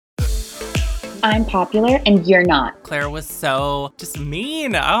I'm popular and you're not. Claire was so just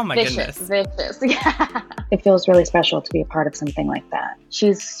mean. Oh my goodness. Vicious. Yeah. It feels really special to be a part of something like that.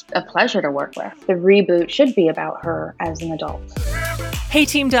 She's a pleasure to work with. The reboot should be about her as an adult. Hey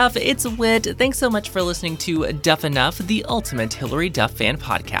Team Duff, it's Whit. Thanks so much for listening to Duff Enough, the ultimate Hilary Duff fan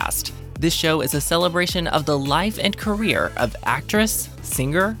podcast. This show is a celebration of the life and career of actress,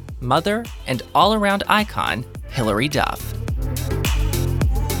 singer, mother, and all-around icon, Hilary Duff.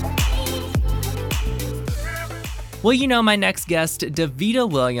 Well, you know my next guest, Davida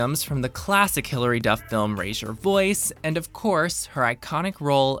Williams from the classic Hilary Duff film Raise Your Voice, and of course, her iconic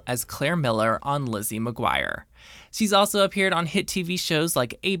role as Claire Miller on Lizzie McGuire. She's also appeared on hit TV shows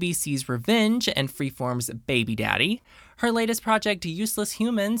like ABC's Revenge and Freeform's Baby Daddy. Her latest project, Useless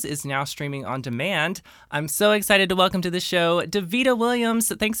Humans, is now streaming on demand. I'm so excited to welcome to the show Davida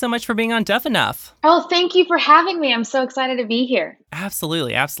Williams. Thanks so much for being on Duff Enough. Oh, thank you for having me. I'm so excited to be here.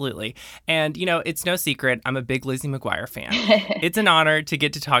 Absolutely, absolutely. And, you know, it's no secret, I'm a big Lizzie McGuire fan. It's an honor to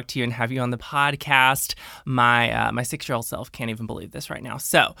get to talk to you and have you on the podcast. My 6-year-old self can't even believe this right now.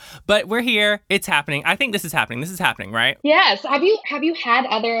 So, but we're here. It's happening. I think this is happening. This is happening, right? Yes. Have you had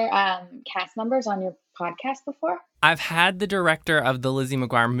other cast members on your podcast before? I've had the director of the Lizzie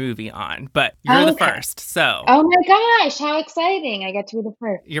McGuire movie on, but you're the first, so. Oh my gosh, how exciting. I get to be the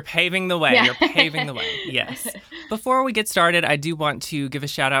first. You're paving the way. Yeah. You're paving the way. Yes. Before we get started, I do want to give a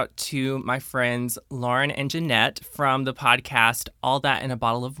shout out to my friends Lauren and Jeanette from the podcast All That in a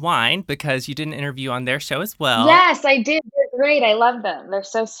Bottle of Wine, because you did an interview on their show as well. Yes, I did. They're great. I love them. They're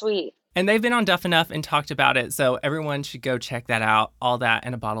so sweet. And they've been on Duff Enough and talked about it, so everyone should go check that out, All That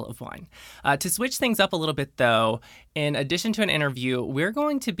in a Bottle of Wine. To switch things up a little bit, though, in addition to an interview, we're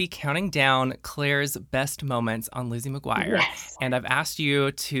going to be counting down Claire's best moments on Lizzie McGuire. Yes. And I've asked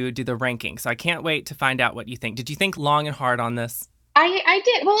you to do the ranking, so I can't wait to find out what you think. Did you think long and hard on this? I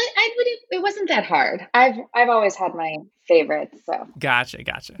did. Well, it wasn't that hard. I've always had my favorites, so. Gotcha.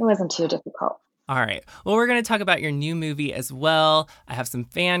 It wasn't too difficult. All right. Well, we're going to talk about your new movie as well. I have some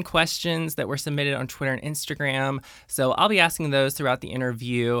fan questions that were submitted on Twitter and Instagram, so I'll be asking those throughout the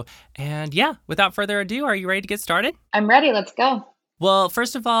interview. And yeah, without further ado, are you ready to get started? I'm ready. Let's go. Well,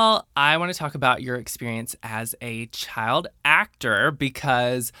 first of all, I want to talk about your experience as a child actor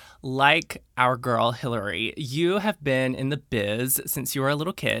because, like our girl Hilary, you have been in the biz since you were a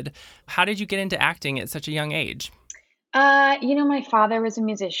little kid. How did you get into acting at such a young age? My father was a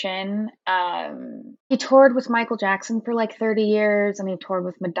musician. He toured with Michael Jackson for like 30 years, and he toured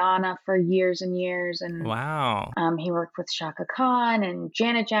with Madonna for years and years. And wow. He worked with Chaka Khan and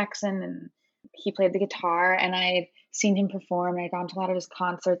Janet Jackson, and he played the guitar. And I'd seen him perform. And I'd gone to a lot of his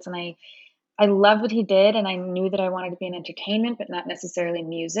concerts, and I loved what he did. And I knew that I wanted to be in entertainment, but not necessarily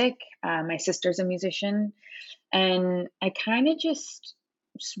music. My sister's a musician, and I kind of just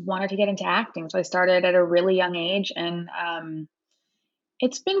wanted to get into acting. So I started at a really young age, and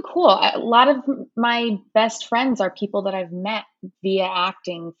it's been cool. A lot of my best friends are people that I've met via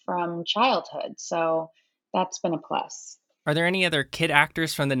acting from childhood. So that's been a plus. Are there any other kid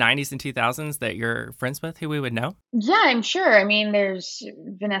actors from the 90s and 2000s that you're friends with who we would know? Yeah, I'm sure. I mean, there's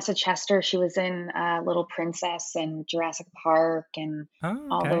Vanessa Chester. She was in Little Princess and Jurassic Park and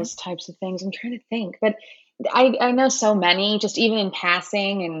all those types of things. I'm trying to think. But I know so many, just even in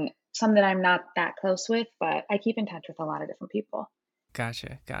passing, and some that I'm not that close with, but I keep in touch with a lot of different people.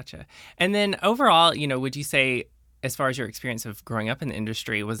 Gotcha. And then overall, would you say, as far as your experience of growing up in the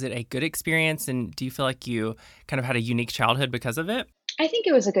industry, was it a good experience? And do you feel like you kind of had a unique childhood because of it? I think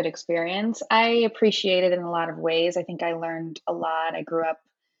it was a good experience. I appreciate it in a lot of ways. I think I learned a lot. I grew up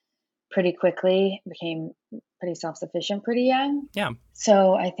pretty quickly, became pretty self-sufficient pretty young. Yeah.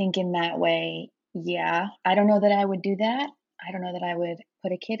 So I think in that way, yeah, I don't know that I would do that. I don't know that I would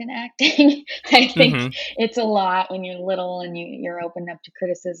put a kid in acting. I think it's a lot when you're little and you're open up to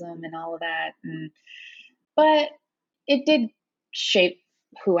criticism and all of that. But it did shape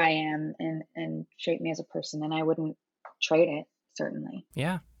who I am and shape me as a person, and I wouldn't trade it, certainly.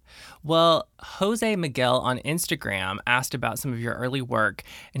 Yeah. Well, Jose Miguel on Instagram asked about some of your early work,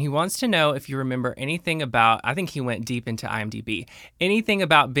 and he wants to know if you remember anything about, I think he went deep into IMDb, anything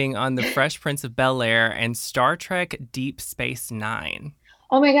about being on The Fresh Prince of Bel-Air and Star Trek Deep Space Nine.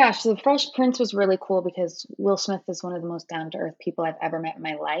 Oh my gosh, The Fresh Prince was really cool because Will Smith is one of the most down-to-earth people I've ever met in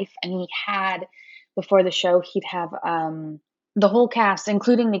my life, and he had, before the show, he'd have the whole cast,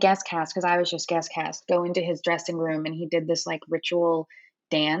 including the guest cast, because I was just guest cast, go into his dressing room, and he did this like ritual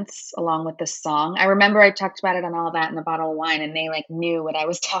dance along with this song. I remember I talked about it on All That in a Bottle of Wine, and they like knew what I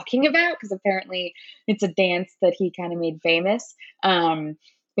was talking about because apparently it's a dance that he kind of made famous.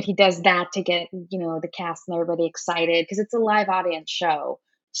 But he does that to get, the cast and everybody excited because it's a live audience show.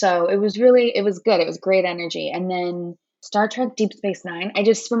 So it was good. It was great energy. And then Star Trek Deep Space Nine, I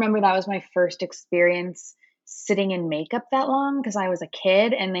just remember that was my first experience sitting in makeup that long because I was a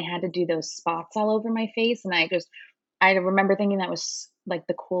kid and they had to do those spots all over my face. And I remember thinking that was like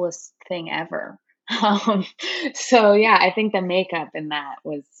the coolest thing ever. Um, so yeah, I think the makeup in that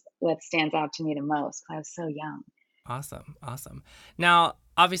was what stands out to me the most 'cause I was so young. Awesome. Awesome. Now,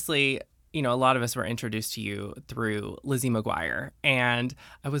 obviously, a lot of us were introduced to you through Lizzie McGuire. And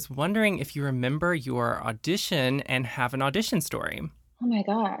I was wondering if you remember your audition and have an audition story. Oh my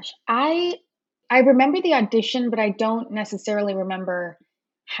gosh. I remember the audition, but I don't necessarily remember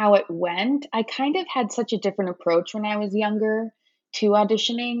how it went. I kind of had such a different approach when I was younger to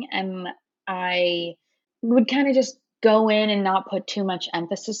auditioning, and I would kind of just go in and not put too much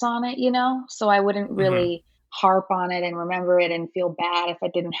emphasis on it, you know? So I wouldn't Hmm. really harp on it and remember it and feel bad if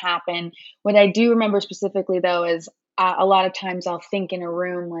it didn't happen. What I do remember specifically though is a lot of times I'll think in a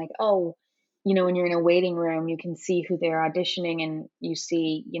room like, oh, when you're in a waiting room, you can see who they're auditioning and you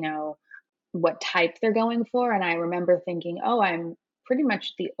see, what type they're going for. And I remember thinking, oh, I'm pretty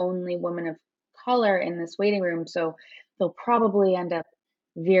much the only woman of color in this waiting room. So they'll probably end up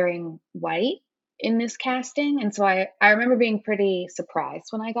veering white in this casting. And so I remember being pretty surprised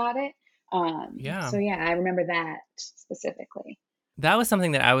when I got it. Yeah. So yeah, I remember that specifically. That was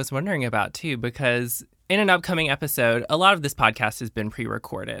something that I was wondering about too, because in an upcoming episode, a lot of this podcast has been pre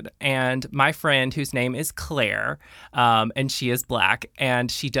recorded. And my friend, whose name is Claire, and she is Black,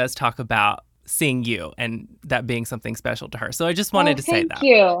 and she does talk about seeing you and that being something special to her. So I just Oh, wanted to say thank that.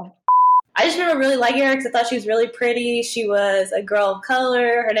 you. I just remember really liking her because I thought she was really pretty. She was a girl of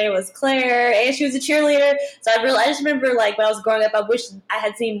color. Her name was Claire, and she was a cheerleader. So I just remember like when I was growing up, I wish I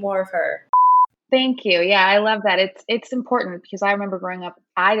had seen more of her. Thank you. Yeah, I love that. It's important because I remember growing up,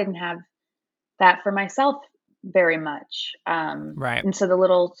 I didn't have that for myself very much. Right. And so the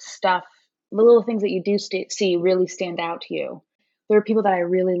little things that you do see really stand out to you. There were people that I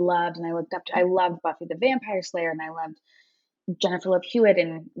really loved and I looked up to. I loved Buffy the Vampire Slayer and I loved Jennifer Love Hewitt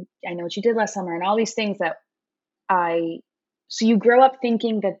and I Know What You Did Last Summer and all these things that I. So you grow up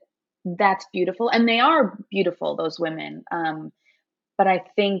thinking that that's beautiful, and they are beautiful, those women. But I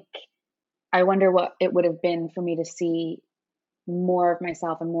think I wonder what it would have been for me to see more of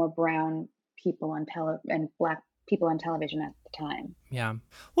myself and more brown people on and black people on television at the time. Yeah.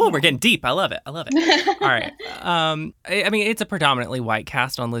 Well, we're Yeah. getting deep. I love it. I love it. All right. I mean, it's a predominantly white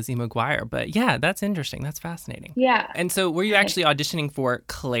cast on Lizzie McGuire, but yeah, that's interesting. That's fascinating. Yeah. And so, were you actually auditioning for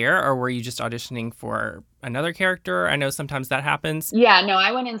Claire, or were you just auditioning for another character? I know sometimes that happens. Yeah, no,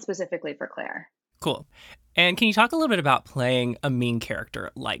 I went in specifically for Claire. Cool. And can you talk a little bit about playing a mean character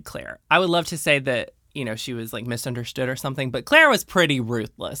like Claire? I would love to say that, she was like misunderstood or something, but Claire was pretty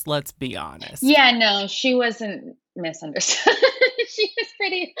ruthless. Let's be honest. Yeah, no, she wasn't misunderstood. She was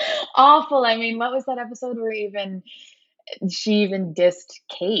pretty awful. I mean, what was that episode where she even dissed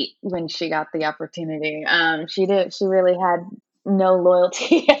Kate when she got the opportunity? She really had no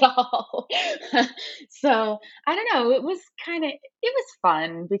loyalty at all. So I don't know. It was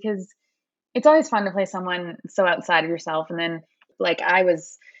fun because it's always fun to play someone so outside of yourself. And then, like, I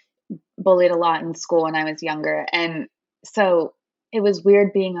was bullied a lot in school when I was younger, and so it was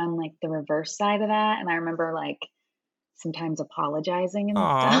weird being on, like, the reverse side of that, and I remember, like, sometimes apologizing and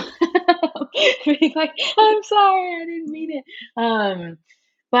Aw. stuff. Being like, "I'm sorry, I didn't mean it."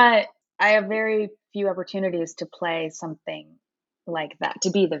 But I have very few opportunities to play something like that, to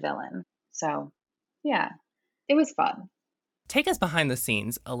be the villain. So, yeah, it was fun. Take us behind the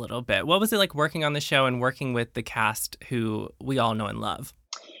scenes a little bit. What was it like working on the show and working with the cast who we all know and love?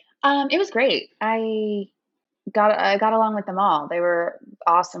 It was great. I got along with them all. They were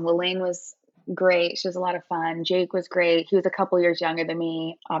awesome. Lelaine was great. She was a lot of fun. Jake was great. He was a couple years younger than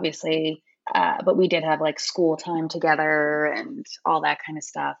me, obviously, but we did have like school time together and all that kind of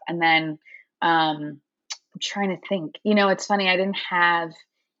stuff. And then I'm trying to think. It's funny. I didn't have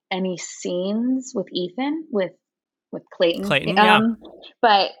any scenes with Ethan with Clayton, Clayton, yeah.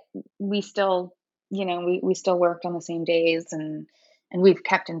 but we still, we still worked on the same days and we've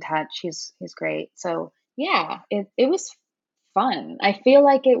kept in touch. He's great. So yeah, it was fun. I feel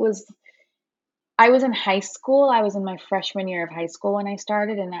like I was in high school. I was in my freshman year of high school when I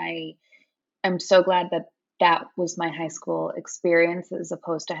started, and I am so glad that that was my high school experience as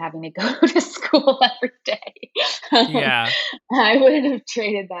opposed to having to go to school every day. Yeah. I wouldn't have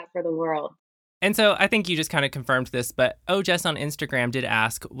traded that for the world. And so I think you just kind of confirmed this, but Jess on Instagram did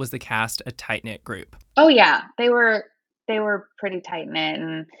ask, was the cast a tight knit group? Oh yeah, they were pretty tight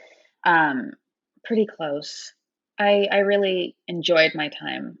knit and pretty close. I really enjoyed my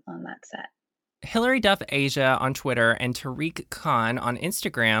time on that set. Hilary Duff Asia on Twitter and Tariq Khan on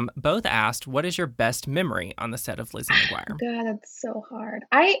Instagram both asked, what is your best memory on the set of Lizzie McGuire? God, that's so hard.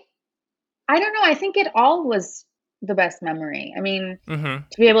 I don't know. I think it all was the best memory. I mean, to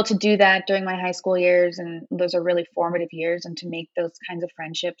be able to do that during my high school years, and those are really formative years, and to make those kinds of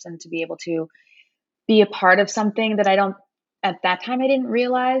friendships and to be able to be a part of something that at that time, I didn't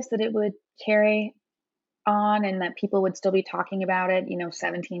realize that it would carry on and that people would still be talking about it,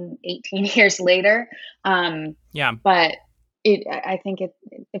 17, 18 years later. Yeah. But I think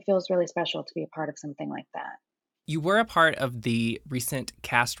it feels really special to be a part of something like that. You were a part of the recent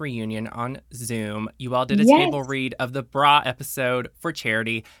cast reunion on Zoom. You all did a table read of the Bra episode for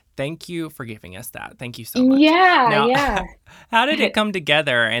charity. Thank you for giving us that. Thank you so much. Yeah. How did it come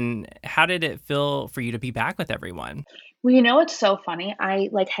together, and how did it feel for you to be back with everyone? Well, it's so funny. I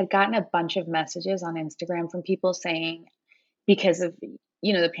had gotten a bunch of messages on Instagram from people saying, because of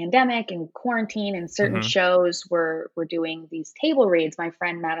the pandemic and quarantine and certain shows were doing these table reads. My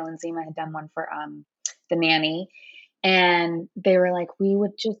friend Madeline Zima had done one for The Nanny, and they were like, we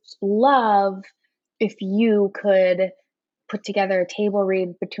would just love if you could put together a table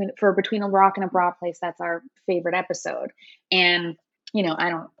read between a Rock and a Bra Place. That's our favorite episode. And I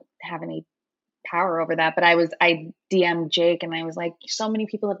don't have any power over that, but I DM'd Jake and I was like, so many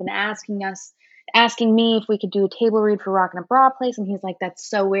people have been asking me if we could do a table read for Rock and a Bra Place, and he's like, that's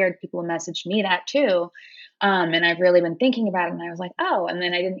so weird, people have messaged me that too, and I've really been thinking about it. And I was like, oh, and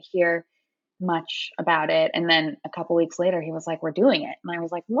then I didn't hear much about it, and then a couple weeks later he was like, we're doing it, and I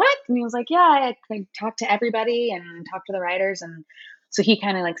was like, what? And he was like, yeah, I talked to everybody and talked to the writers, and so he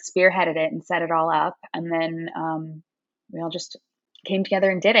kind of spearheaded it and set it all up, and then we all just came together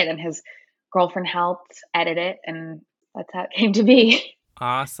and did it, and his girlfriend helped edit it, and that's how it came to be.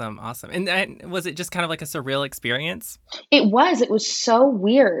 Awesome. And was it just kind of like a surreal experience? It was so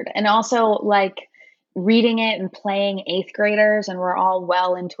weird, and also reading it and playing eighth graders, and we're all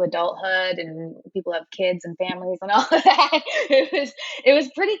well into adulthood and people have kids and families and all of that. It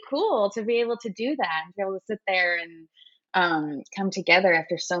was pretty cool to be able to do that and be able to sit there and come together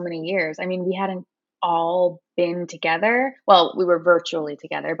after so many years. I mean, we hadn't all been together. Well, we were virtually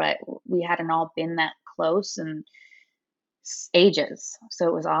together, but we hadn't all been that close in ages. So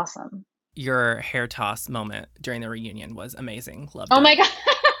it was awesome. Your hair toss moment during the reunion was amazing. Loved it. Oh my God.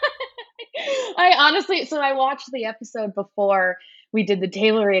 I watched the episode before we did the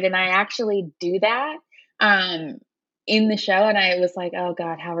table read, and I actually do that in the show, and I was like, oh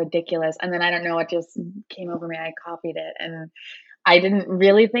God, how ridiculous. And then I don't know what just came over me. I copied it, and I didn't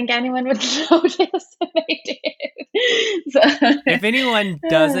really think anyone would notice, and they did. So. If anyone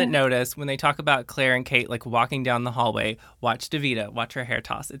doesn't notice, when they talk about Claire and Kate walking down the hallway, watch Davida, watch her hair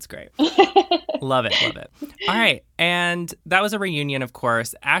toss. It's great. Love it. All right. And that was a reunion, of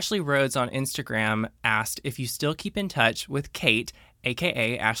course. Ashley Rhodes on Instagram asked if you still keep in touch with Kate,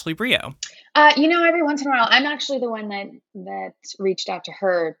 a.k.a. Ashley Brio. Every once in a while, I'm actually the one that reached out to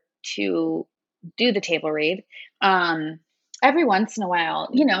her to do the table read. Every once in a while,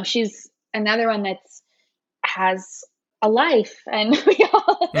 she's another one has a life, and we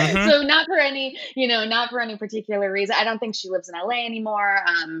all, so not for any particular reason. I don't think she lives in LA anymore.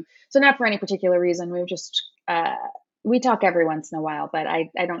 So not for any particular reason. We've just, we talk every once in a while, but I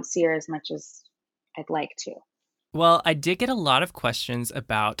don't see her as much as I'd like to. Well, I did get a lot of questions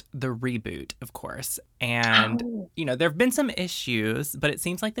about the reboot, of course. And, there have been some issues, but it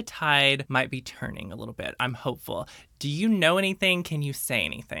seems like the tide might be turning a little bit. I'm hopeful. Do you know anything? Can you say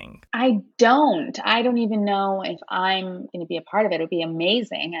anything? I don't even know if I'm going to be a part of it. It would be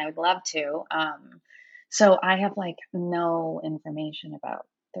amazing. I would love to. So I have no information about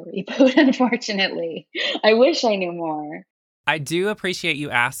the reboot, unfortunately. I wish I knew more. I do appreciate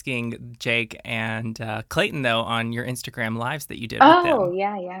you asking Jake and Clayton, though, on your Instagram lives that you did with them. Oh,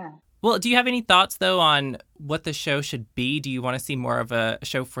 yeah. Well, do you have any thoughts, though, on what the show should be? Do you want to see more of a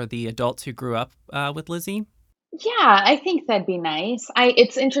show for the adults who grew up with Lizzie? Yeah, I think that'd be nice.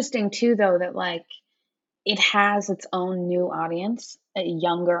 It's interesting, too, though, that, it has its own new audience, a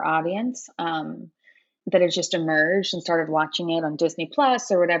younger audience that has just emerged and started watching it on Disney Plus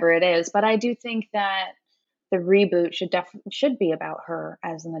or whatever it is. But I do think that the reboot should be about her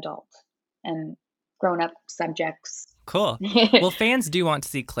as an adult and grown-up subjects. Cool. Well, fans do want to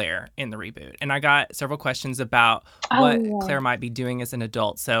see Claire in the reboot, and I got several questions about what Claire might be doing as an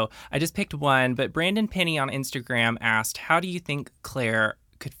adult. So I just picked one, but Brandon Penny on Instagram asked, how do you think Claire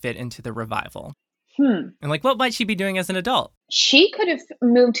could fit into the revival? And what might she be doing as an adult? She could have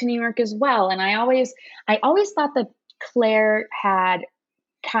moved to New York as well, and I always thought that Claire had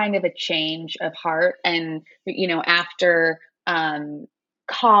kind of a change of heart, and after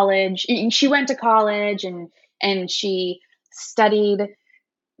college. She went to college and she studied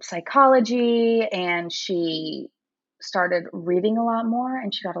psychology, and she started reading a lot more,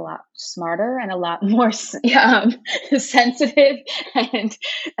 and she got a lot smarter and a lot more sensitive and,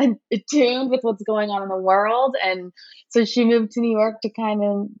 and attuned with what's going on in the world. And so she moved to New York to kind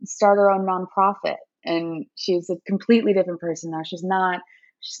of start her own nonprofit, and she's a completely different person now. She's not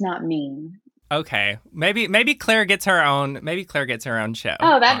mean. Okay, maybe Claire gets her own. Maybe Claire gets her own show.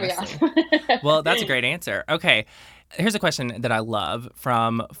 Oh, that'd honestly. be awesome. Well, that's a great answer. Okay, here's a question that I love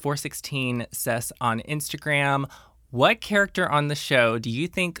from 416 Cess on Instagram. What character on the show do you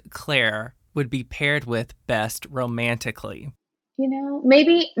think Claire would be paired with best romantically?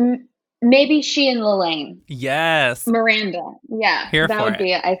 Maybe she and Lelaine. Yes. Miranda. Yeah. Here that for would it.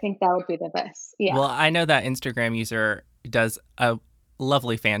 be I think that would be the best. Yeah. Well, I know that Instagram user does a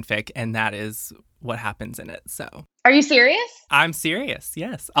lovely fanfic, and that is what happens in it. So, are you serious? I'm serious.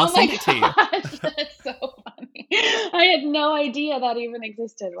 Yes, I'll send it to you. That's so funny. I had no idea that even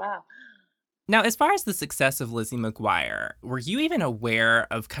existed. Wow. Now, as far as the success of Lizzie McGuire, were you even aware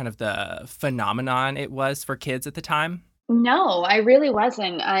of kind of the phenomenon it was for kids at the time? No, I really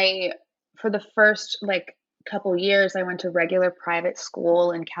wasn't. For the first couple years, I went to regular private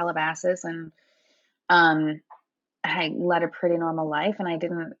school in Calabasas, and I led a pretty normal life, and I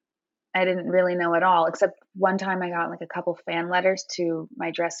didn't really know at all, except one time I got a couple fan letters to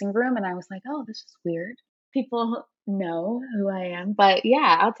my dressing room, and I was like, oh, this is weird. People know who I am. But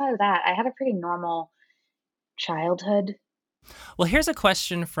yeah, outside of that, I had a pretty normal childhood. Well, here's a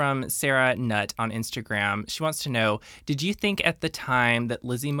question from Sarah Nutt on Instagram. She wants to know, did you think at the time that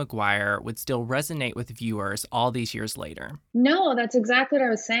Lizzie McGuire would still resonate with viewers all these years later? No, that's exactly what I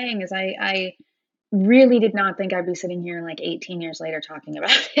was saying, is I really did not think I'd be sitting here 18 years later talking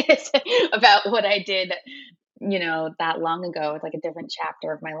about it, about what I did, that long ago. It's like a different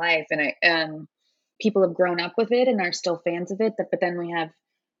chapter of my life. And people have grown up with it and are still fans of it. But then we have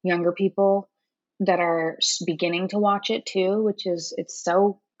younger people that are beginning to watch it too, it's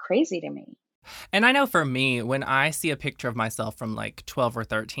so crazy to me. And I know for me, when I see a picture of myself from 12 or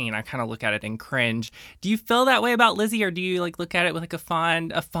 13, I kind of look at it and cringe. Do you feel that way about Lizzie, or do you look at it with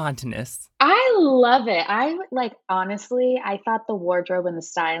a fondness? I love it. Honestly, I thought the wardrobe and the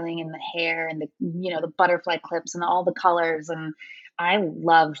styling and the hair and the butterfly clips and all the colors, and I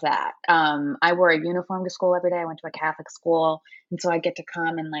loved that. I wore a uniform to school every day. I went to a Catholic school, and so I get to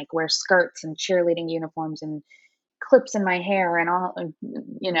come and wear skirts and cheerleading uniforms and clips in my hair and all,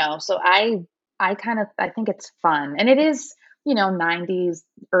 so I think it's fun, and it is, 90s,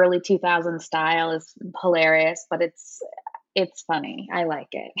 early 2000s style is hilarious, but it's funny. I like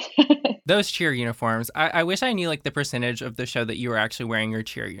it. Those cheer uniforms, I wish I knew the percentage of the show that you were actually wearing your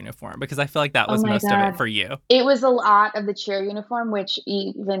cheer uniform, because I feel like that was most of it for you. It was a lot of the cheer uniform, which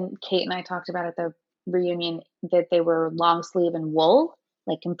even Kate and I talked about at the reunion, that they were long sleeve and wool.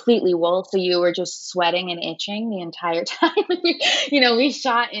 Completely wool, so you were just sweating and itching the entire time. We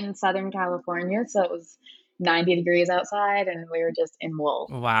shot in Southern California, so it was 90 degrees outside, and we were just in wool.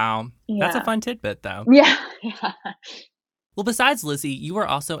 Wow. Yeah. That's a fun tidbit, though. Yeah. Well, besides Lizzie, you were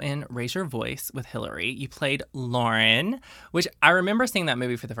also in Raise Your Voice with Hillary. You played Lauren, which I remember seeing that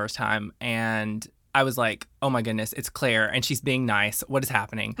movie for the first time, and I was like, oh my goodness, it's Claire, and she's being nice. What is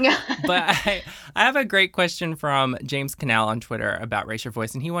happening? But I have a great question from James Canal on Twitter about Raise Your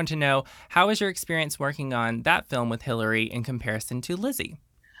Voice, and he wanted to know, how was your experience working on that film with Hillary in comparison to Lizzie?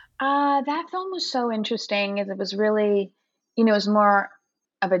 That film was so interesting. It was really, it was more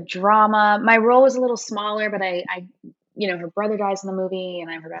of a drama. My role was a little smaller, but I her brother dies in the movie,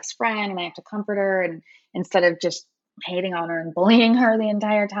 and I'm her best friend, and I have to comfort her, and instead of just hating on her and bullying her the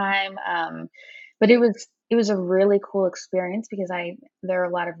entire time. But it was a really cool experience because there are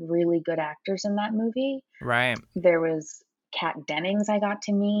a lot of really good actors in that movie. Right. There was Kat Dennings I got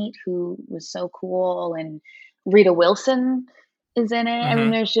to meet, who was so cool, and Rita Wilson is in it. Mm-hmm. I mean,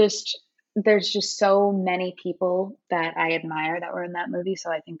 there's just so many people that I admire that were in that movie.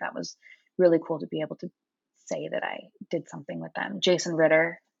 So I think that was really cool to be able to say that I did something with them. Jason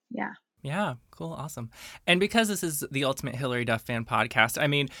Ritter. Yeah. Yeah, cool, awesome. And because this is the Ultimate Hillary Duff Fan Podcast, I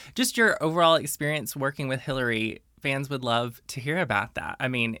mean, just your overall experience working with Hillary, fans would love to hear about that. I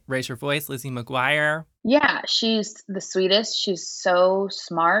mean, Raise Your Voice, Lizzie McGuire. Yeah, she's the sweetest. She's so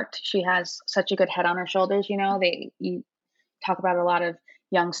smart. She has such a good head on her shoulders. You talk about a lot of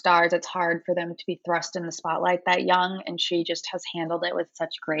young stars. It's hard for them to be thrust in the spotlight that young, and she just has handled it with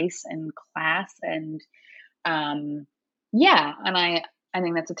such grace and class. And yeah, and I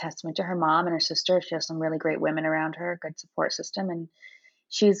think that's a testament to her mom and her sister. She has some really great women around her, good support system, and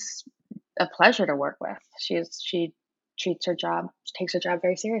she's a pleasure to work with. She treats her job, takes her job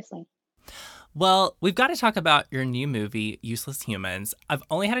very seriously. Well, we've got to talk about your new movie, Useless Humans. I've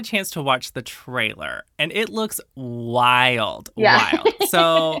only had a chance to watch the trailer, and it looks wild. Yeah. Wild.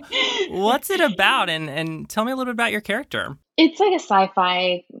 So, what's it about? And tell me a little bit about your character. It's like a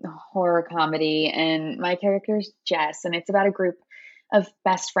sci-fi horror comedy, and my character is Jess, and it's about a group of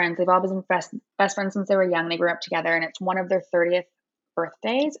best friends. They've all been best friends since they were young. They grew up together, and it's one of their 30th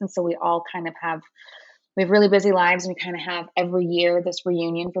birthdays, and so we all kind of we have really busy lives, and we kind of have every year this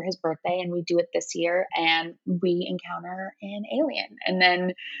reunion for his birthday, and we do it this year, and we encounter an alien, and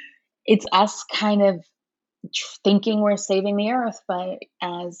then it's us kind of thinking we're saving the earth, but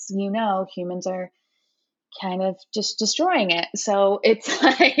as you know, humans are kind of just destroying it. So it's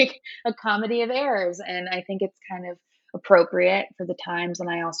like a comedy of errors, and I think it's kind of appropriate for the times. And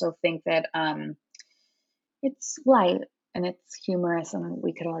I also think that it's light and it's humorous, and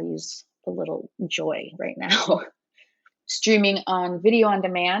we could all use a little joy right now. Streaming on video on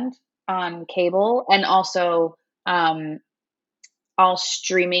demand on cable, and also all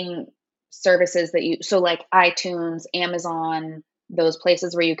streaming services that so like iTunes, Amazon, those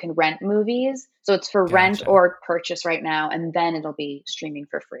places where you can rent movies. So it's for rent Gotcha. or purchase right now, and then it'll be streaming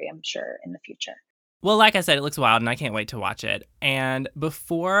for free, I'm sure, in the future. Well, like I said, it looks wild, and I can't wait to watch it. And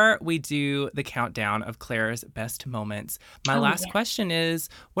before we do the countdown of Claire's best moments, my last question is,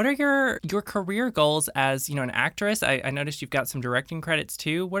 what are your career goals as, an actress? I noticed you've got some directing credits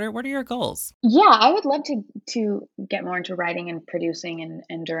too. What are your goals? Yeah, I would love to get more into writing and producing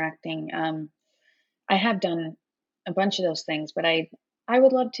and directing. I have done a bunch of those things, but I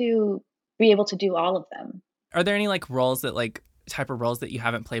would love to be able to do all of them. Are there any type of roles that you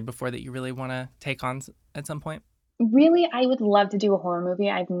haven't played before that you really want to take on at some point? Really, I would love to do a horror movie.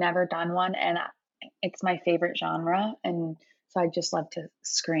 I've never done one, and it's my favorite genre. And so I just love to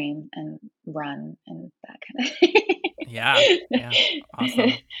scream and run and that kind of thing. Yeah,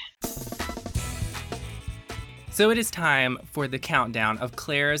 awesome. So it is time for the countdown of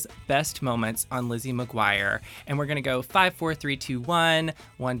Claire's best moments on Lizzie McGuire. And we're going to go 5, 4, 3, 2, 1,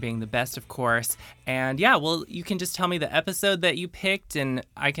 1 being the best, of course. And yeah, well, you can just tell me the episode that you picked, and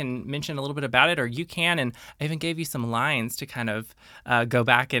I can mention a little bit about it, or you can. And I even gave you some lines to kind of go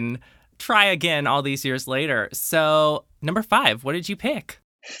back and try again all these years later. So number 5, what did you pick?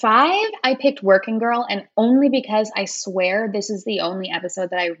 5, I picked Working Girl, and only because I swear this is the only episode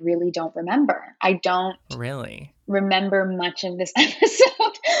that I really don't remember. I don't really remember much of this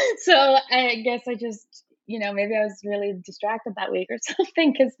episode. So I guess I just, maybe I was really distracted that week or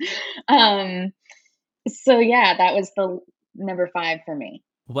something. So yeah, that was the number 5 for me.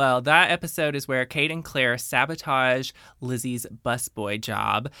 Well, that episode is where Kate and Claire sabotage Lizzie's busboy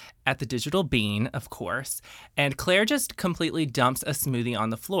job at the Digital Bean, of course. And Claire just completely dumps a smoothie on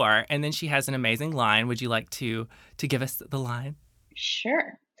the floor. And then she has an amazing line. Would you like to give us the line?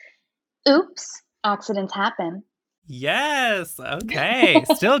 Sure. Oops, accidents happen. Yes. Okay.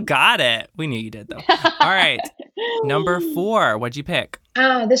 Still got it. We knew you did, though. All right. Number 4. What'd you pick?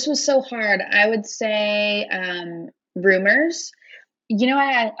 Oh, this was so hard. I would say Rumors.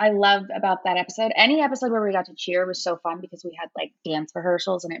 What I loved about that episode? Any episode where we got to cheer was so fun because we had like dance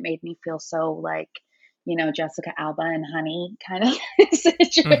rehearsals, and it made me feel so like, Jessica Alba and Honey kind of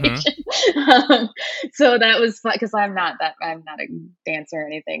situation. Mm-hmm. So that was fun because I'm not a dancer or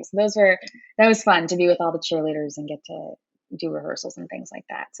anything. So that was fun to be with all the cheerleaders and get to do rehearsals and things like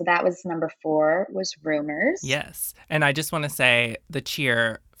that. So that was number 4 was Rumors. Yes. And I just want to say the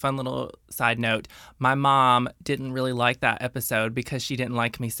cheer, fun little side note, my mom didn't really like that episode because she didn't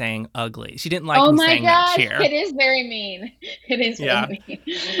like me saying ugly. She didn't like me saying that cheer. It is very mean. It is very mean.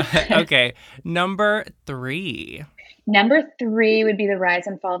 Okay. Number 3. Number 3 would be The Rise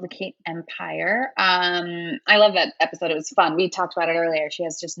and Fall of the Kate Empire. I love that episode. It was fun. We talked about it earlier. She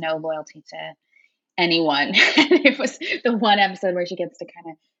has just no loyalty to anyone. It was the one episode where she gets to kind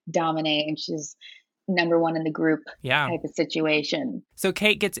of dominate, and she's number 1 in the group type of situation. So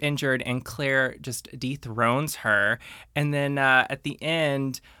Kate gets injured and Claire just dethrones her. And then at the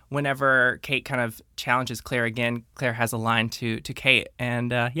end, whenever Kate kind of challenges Claire again, Claire has a line to Kate.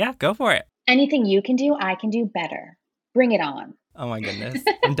 And go for it. Anything you can do, I can do better. Bring it on. Oh my goodness.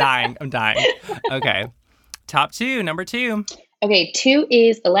 I'm dying. Okay. Top 2, number 2. Okay, 2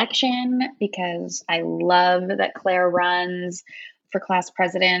 is Election, because I love that Claire runs for class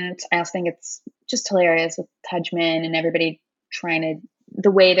president. I also think it's just hilarious with Tudgman and everybody the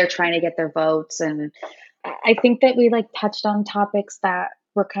way they're trying to get their votes. And I think that we touched on topics that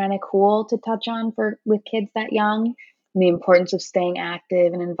were kind of cool to touch on with kids that young, and the importance of staying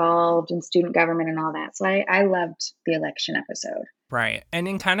active and involved in student government and all that. So I loved the election episode. Right. And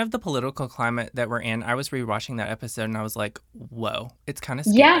in kind of the political climate that we're in, I was rewatching that episode and I was like, whoa, it's kind of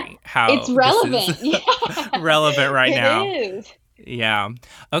scary Yeah, how it's relevant. this is Yeah, relevant right now. it is. Yeah.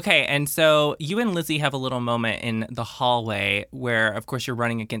 Okay. And so you and Lizzie have a little moment in the hallway where, of course, you're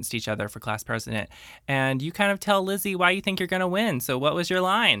running against each other for class president. And you kind of tell Lizzie why you think you're going to win. So what was your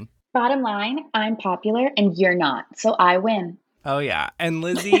line? Bottom line, I'm popular and you're not, so I win. Oh, yeah. And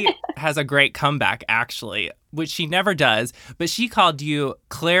Lizzie has a great comeback, actually, which she never does. But she called you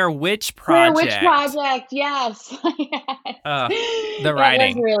Claire Witch Project. Claire Witch Project, yes. Yes. The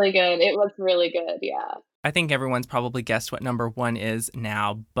writing. That was really good. It was really good, yeah. I think everyone's probably guessed what number 1 is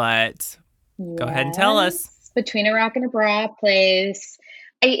now, but go ahead and tell us. Between a Rock and a Bra plays.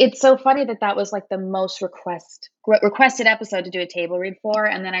 It's so funny that was like the most requested episode to do a table read for,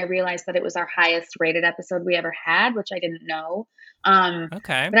 and then I realized that it was our highest rated episode we ever had, which I didn't know.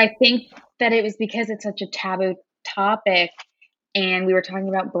 Okay. But I think that it was because it's such a taboo topic, and we were talking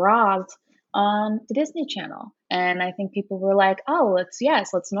about bras on the Disney Channel, and I think people were like, "Oh, let's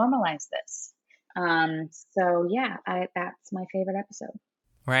normalize this." So yeah, that's my favorite episode.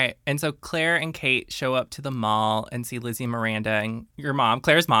 Right. And so Claire and Kate show up to the mall and see Lizzie and Miranda, and your mom,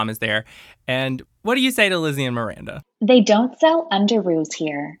 Claire's mom, is there. And what do you say to Lizzie and Miranda? They don't sell underoos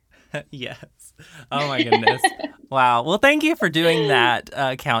here. Yes. Oh, my goodness. Wow. Well, thank you for doing that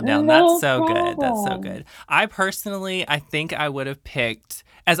countdown. No That's so problem. good. That's so good. I think I would have picked,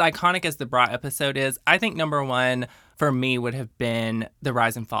 as iconic as the Bra episode is, I think number 1 for me would have been the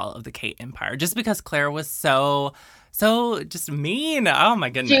rise and fall of the Kate Empire, just because Claire was so just mean. Oh my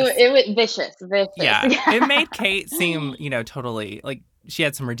goodness. It was vicious. Yeah. It made Kate seem, totally like she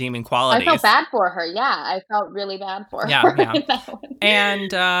had some redeeming qualities. I felt bad for her. Yeah. I felt really bad for her. Yeah.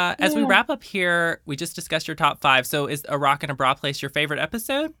 And as we wrap up here, we just discussed your top 5. So is A Rock and a Bra Place your favorite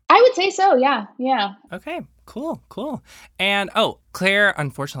episode? I would say so. Yeah. Yeah. Okay. Cool. And Claire,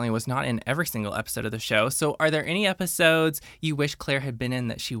 unfortunately, was not in every single episode of the show. So are there any episodes you wish Claire had been in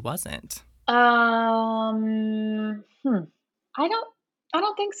that she wasn't? I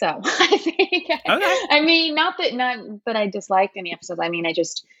don't think so. I think. Okay. I mean, not that I disliked any episodes. I mean, I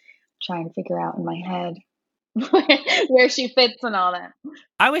just trying to figure out in my head where she fits and all that.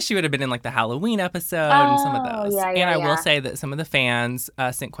 I wish she would have been in like the Halloween episode and some of those. Yeah, and I will say that some of the fans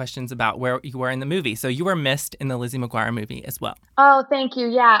sent questions about where you were in the movie. So you were missed in the Lizzie McGuire movie as well. Oh, thank you.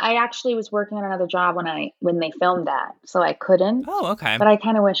 Yeah, I actually was working on another job when they filmed that, so I couldn't. Oh, okay. But I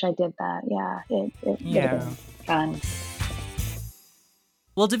kind of wish I did that. Yeah, it would have been fun.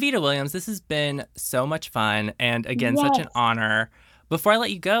 Well, Davida Williams, this has been so much fun and, again, such an honor. Before I let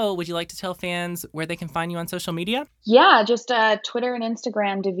you go, would you like to tell fans where they can find you on social media? Yeah, just Twitter and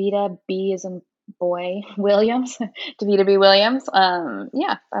Instagram, Davida B as in boy Williams, Davida B Williams.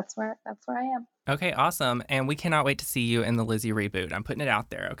 Yeah, that's where I am. Okay, awesome. And we cannot wait to see you in the Lizzie reboot. I'm putting it out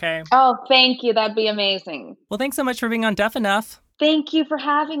there, okay? Oh, thank you. That'd be amazing. Well, thanks so much for being on Duff Enough. Thank you for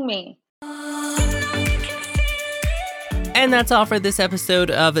having me. And that's all for this episode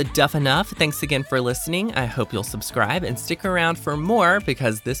of Duff Enough. Thanks again for listening. I hope you'll subscribe and stick around for more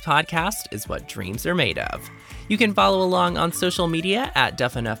because this podcast is what dreams are made of. You can follow along on social media at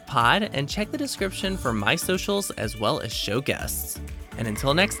Duff Enough Pod and check the description for my socials as well as show guests. And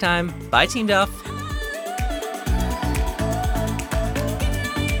until next time, bye Team Duff.